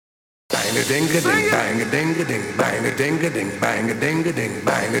bang a ding a ding bang a ding a ding bang a ding a ding bang a ding a ding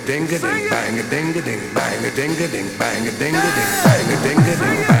bang a ding a ding bang a ding a ding bang a ding a ding bang a ding a ding bang a ding a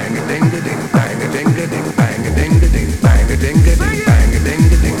ding bang